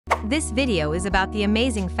This video is about the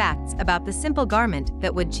amazing facts about the simple garment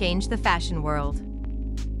that would change the fashion world.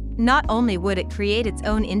 Not only would it create its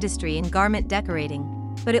own industry in garment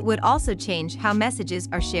decorating, but it would also change how messages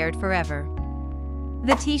are shared forever.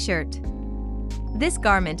 The T-shirt. This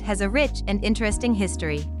garment has a rich and interesting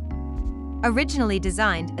history. Originally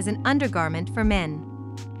designed as an undergarment for men.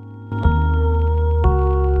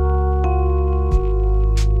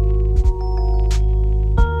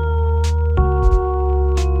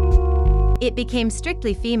 It became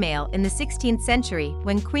strictly female in the 16th century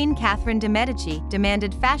when Queen Catherine de' Medici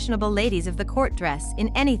demanded fashionable ladies of the court dress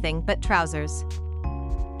in anything but trousers.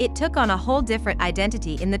 It took on a whole different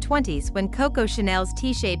identity in the 20s when Coco Chanel's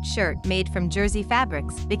T-shaped shirt made from jersey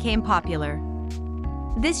fabrics became popular.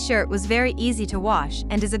 This shirt was very easy to wash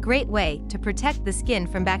and is a great way to protect the skin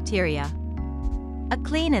from bacteria. A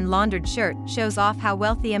clean and laundered shirt shows off how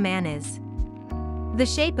wealthy a man is. The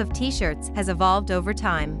shape of T-shirts has evolved over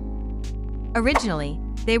time. Originally,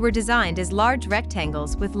 they were designed as large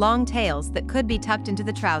rectangles with long tails that could be tucked into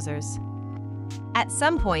the trousers. At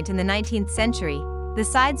some point in the 19th century, the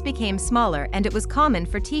sides became smaller and it was common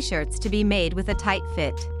for T-shirts to be made with a tight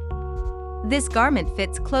fit. This garment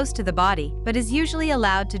fits close to the body but is usually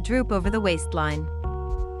allowed to droop over the waistline.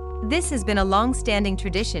 This has been a long-standing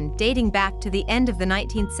tradition dating back to the end of the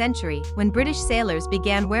 19th century when British sailors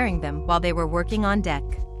began wearing them while they were working on deck.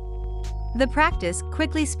 The practice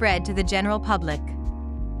quickly spread to the general public.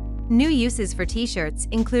 New uses for T-shirts,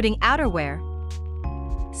 including outerwear,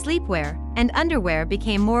 sleepwear, and underwear,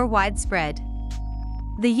 became more widespread.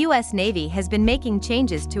 The U.S. Navy has been making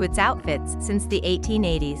changes to its outfits since the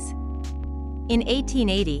 1880s. In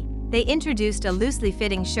 1880, they introduced a loosely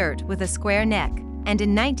fitting shirt with a square neck, and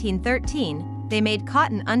in 1913, they made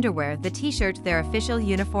cotton underwear the T-shirt their official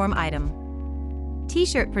uniform item.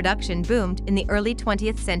 T-shirt production boomed in the early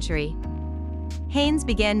 20th century. Hanes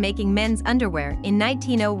began making men's underwear in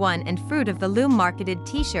 1901 and Fruit of the Loom marketed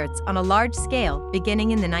T-shirts on a large scale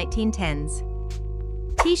beginning in the 1910s.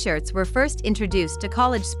 T-shirts were first introduced to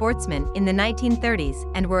college sportsmen in the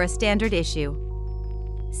 1930s and were a standard issue.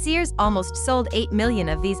 Sears almost sold 8 million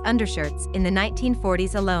of these undershirts in the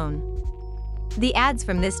 1940s alone. The ads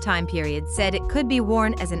from this time period said it could be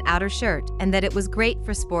worn as an outer shirt and that it was great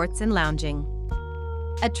for sports and lounging.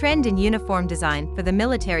 A trend in uniform design for the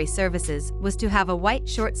military services was to have a white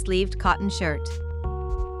short-sleeved cotton shirt.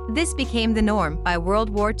 This became the norm by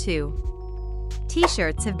World War II.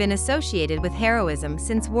 T-shirts have been associated with heroism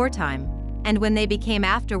since wartime, and when they became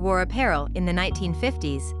after-war apparel in the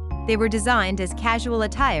 1950s, they were designed as casual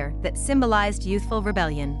attire that symbolized youthful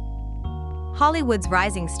rebellion. Hollywood's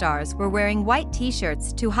rising stars were wearing white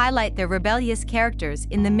T-shirts to highlight their rebellious characters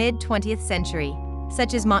in the mid-20th century,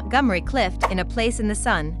 such as Montgomery Clift in A Place in the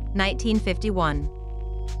Sun, 1951.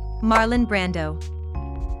 Marlon Brando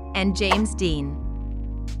and James Dean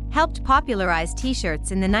helped popularize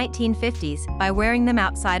T-shirts in the 1950s by wearing them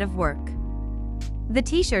outside of work. The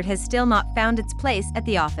T-shirt has still not found its place at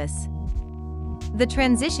the office. The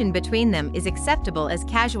transition between them is acceptable as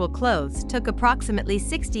casual clothes took approximately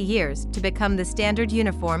 60 years to become the standard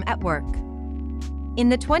uniform at work. In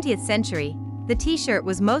the 20th century, the T-shirt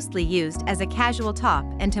was mostly used as a casual top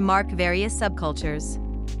and to mark various subcultures.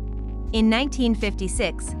 In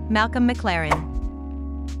 1956, Malcolm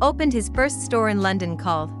McLaren opened his first store in London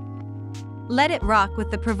called Let It Rock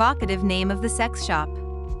with the provocative name of the sex shop.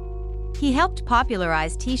 He helped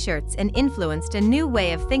popularize T-shirts and influenced a new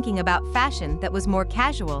way of thinking about fashion that was more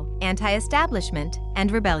casual, anti-establishment,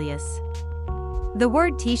 and rebellious. The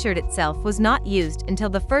word T-shirt itself was not used until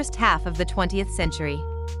the first half of the 20th century.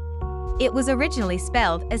 It was originally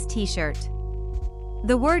spelled as T-shirt.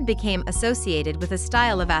 The word became associated with a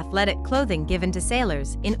style of athletic clothing given to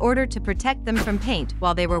sailors in order to protect them from paint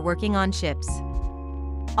while they were working on ships.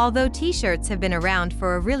 Although T-shirts have been around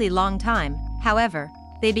for a really long time, however,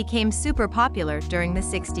 they became super popular during the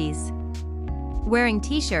 60s. Wearing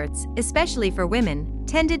T-shirts, especially for women,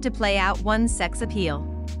 tended to play out one's sex appeal.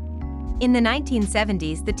 In the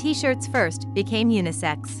 1970s, the T-shirts first became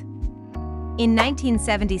unisex. In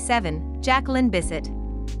 1977, Jacqueline Bisset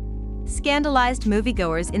scandalized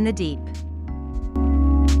moviegoers in the deep.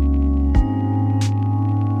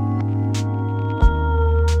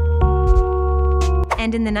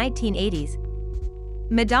 And in the 1980s,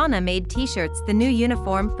 Madonna made T-shirts the new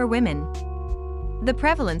uniform for women. The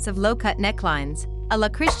prevalence of low-cut necklines, a la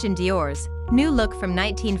Christian Dior's new look from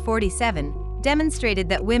 1947, demonstrated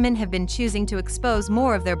that women have been choosing to expose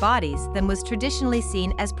more of their bodies than was traditionally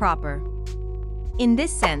seen as proper. In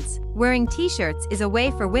this sense, wearing T-shirts is a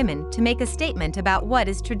way for women to make a statement about what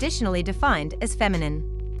is traditionally defined as feminine.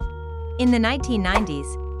 In the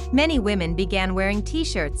 1990s, Many women began wearing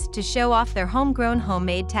t-shirts to show off their homegrown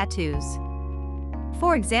homemade tattoos.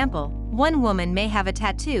 For example, one woman may have a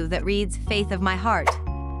tattoo that reads "Faith of my heart"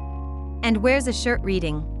 and wears a shirt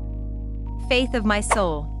reading "Faith of my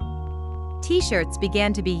soul." T-shirts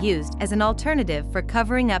began to be used as an alternative for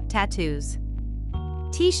covering up tattoos.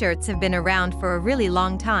 T-shirts have been around for a really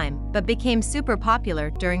long time, but became super popular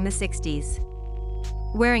during the 60s.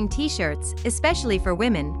 Wearing t-shirts, especially for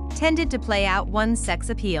women, tended to play out one's sex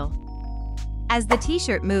appeal. As the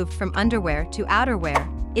t-shirt moved from underwear to outerwear,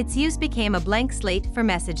 its use became a blank slate for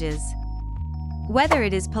messages. Whether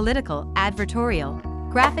it is political, advertorial,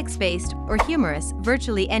 graphics-based, or humorous,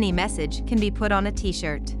 virtually any message can be put on a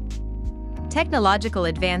t-shirt. Technological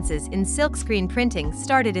advances in silkscreen printing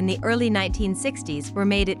started in the early 1960s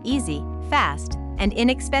made it easy, fast, and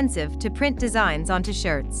inexpensive to print designs onto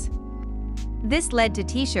shirts. This led to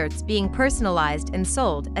t-shirts being personalized and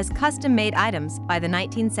sold as custom-made items by the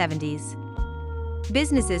 1970s.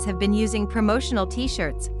 Businesses have been using promotional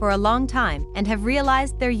t-shirts for a long time and have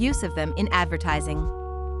realized their use of them in advertising.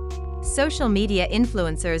 Social media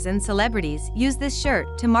influencers and celebrities use this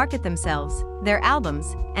shirt to market themselves, their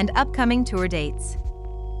albums, and upcoming tour dates.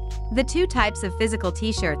 The two types of physical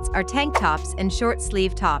t-shirts are tank tops and short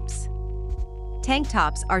sleeve tops. Tank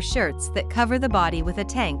tops are shirts that cover the body with a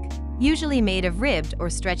tank, usually made of ribbed or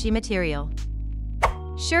stretchy material.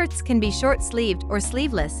 Shirts can be short-sleeved or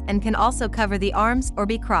sleeveless and can also cover the arms or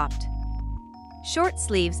be cropped. Short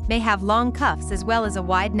sleeves may have long cuffs as well as a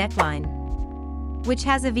wide neckline, which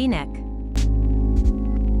has a V-neck.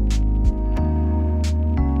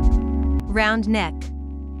 Round neck.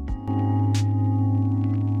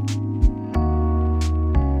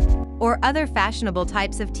 Or other fashionable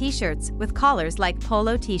types of t-shirts with collars like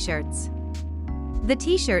polo t-shirts. The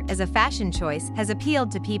t-shirt as a fashion choice has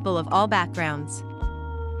appealed to people of all backgrounds.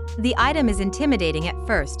 The item is intimidating at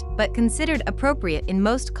first, but considered appropriate in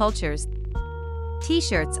most cultures.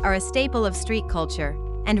 T-shirts are a staple of street culture,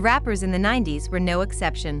 and rappers in the 90s were no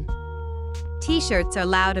exception. T-shirts are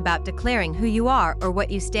loud about declaring who you are or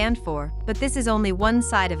what you stand for, but this is only one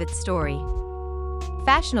side of its story.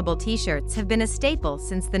 Fashionable t-shirts have been a staple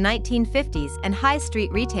since the 1950s, and high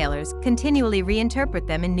street retailers continually reinterpret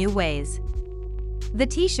them in new ways. The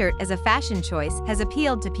t-shirt as a fashion choice has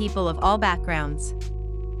appealed to people of all backgrounds.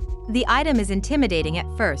 The item is intimidating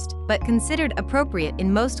at first, but considered appropriate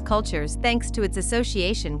in most cultures thanks to its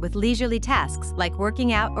association with leisurely tasks like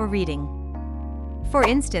working out or reading. For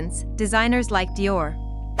instance, designers like Dior,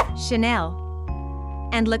 Chanel,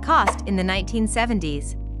 and Lacoste in the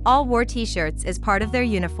 1970s all wore t-shirts as part of their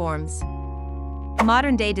uniforms.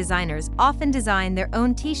 Modern-day designers often design their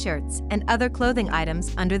own t-shirts and other clothing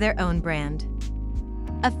items under their own brand.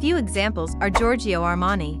 A few examples are Giorgio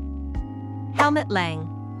Armani, Helmut Lang,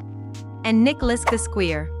 and Nicolas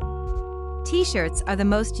Basquiat. T-shirts are the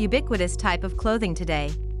most ubiquitous type of clothing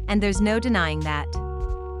today, and there's no denying that.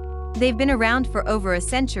 They've been around for over a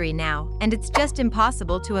century now, and it's just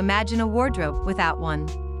impossible to imagine a wardrobe without one.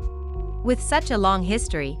 With such a long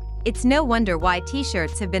history, it's no wonder why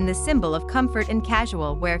t-shirts have been the symbol of comfort and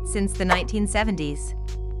casual wear since the 1970s.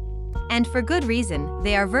 And for good reason,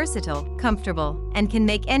 they are versatile, comfortable, and can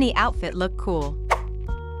make any outfit look cool.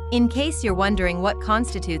 In case you're wondering what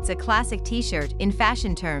constitutes a classic t-shirt in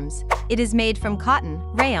fashion terms, it is made from cotton,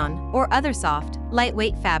 rayon, or other soft,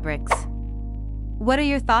 lightweight fabrics. What are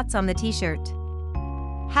your thoughts on the t-shirt?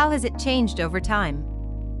 How has it changed over time?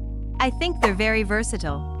 I think they're very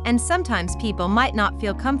versatile, and sometimes people might not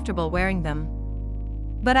feel comfortable wearing them.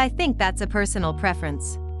 But I think that's a personal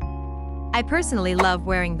preference. I personally love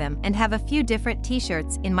wearing them and have a few different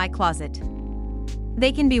t-shirts in my closet.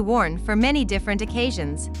 They can be worn for many different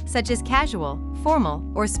occasions, such as casual, formal,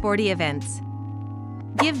 or sporty events.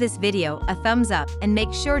 Give this video a thumbs up and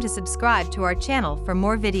make sure to subscribe to our channel for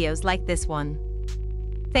more videos like this one.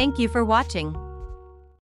 Thank you for watching.